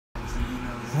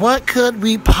What could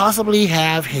we possibly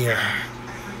have here?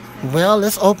 Well,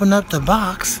 let's open up the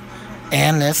box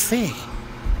and let's see.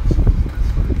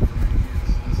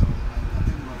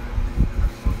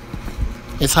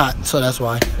 It's hot, so that's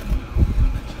why.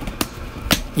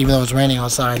 Even though it's raining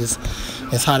outside, it's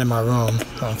hot in my room,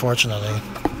 unfortunately.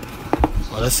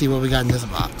 Well, let's see what we got in this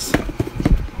box.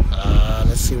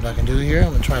 Let's see what I can do here.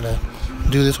 I'm gonna try to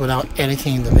do this without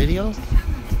editing the video.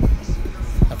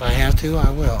 If I have to, I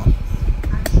will.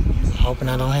 I'm hoping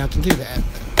I don't have to do that.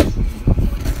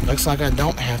 Looks like I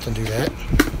don't have to do that.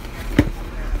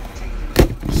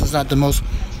 This is not the most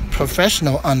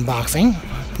professional unboxing.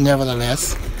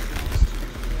 Nevertheless,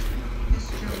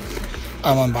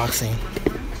 I'm unboxing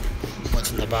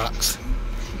what's in the box.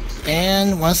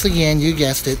 And once again, you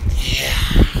guessed it.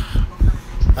 Yeah.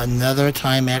 Another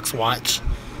Timex watch.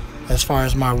 As far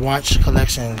as my watch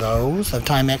collection goes of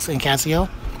Timex and Casio.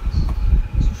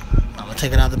 I'm going to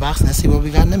take it out of the box and let's see what we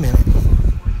got in a minute.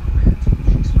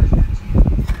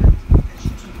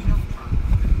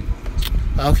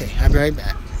 Okay, I'll be right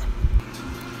back.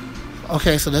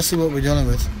 Okay, so let's see what we're dealing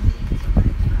with.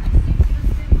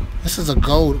 This is a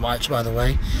gold watch, by the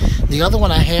way. The other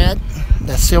one I had,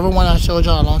 that silver one I showed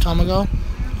y'all a long time ago,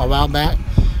 a while back,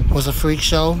 was a freak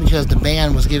show because the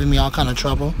band was giving me all kind of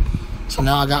trouble. So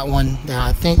now I got one that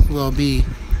I think will be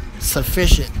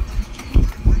sufficient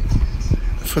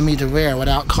for me to wear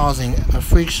without causing a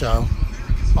freak show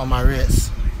on my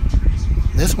wrist.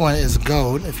 This one is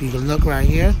gold. If you look right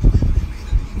here,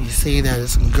 you see that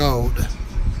it's gold.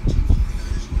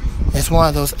 It's one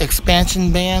of those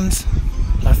expansion bands.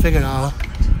 I figured I'll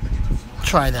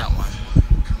try that one.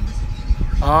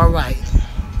 Alright.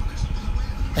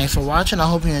 Thanks for watching. I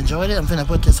hope you enjoyed it. I'm going to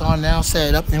put this on now, set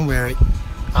it up, and wear it.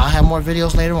 I'll have more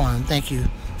videos later on. Thank you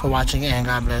for watching, and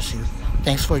God bless you.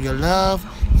 Thanks for your love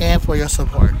and for your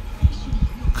support.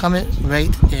 Comment,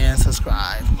 rate, and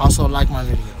subscribe. Also, like my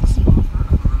videos.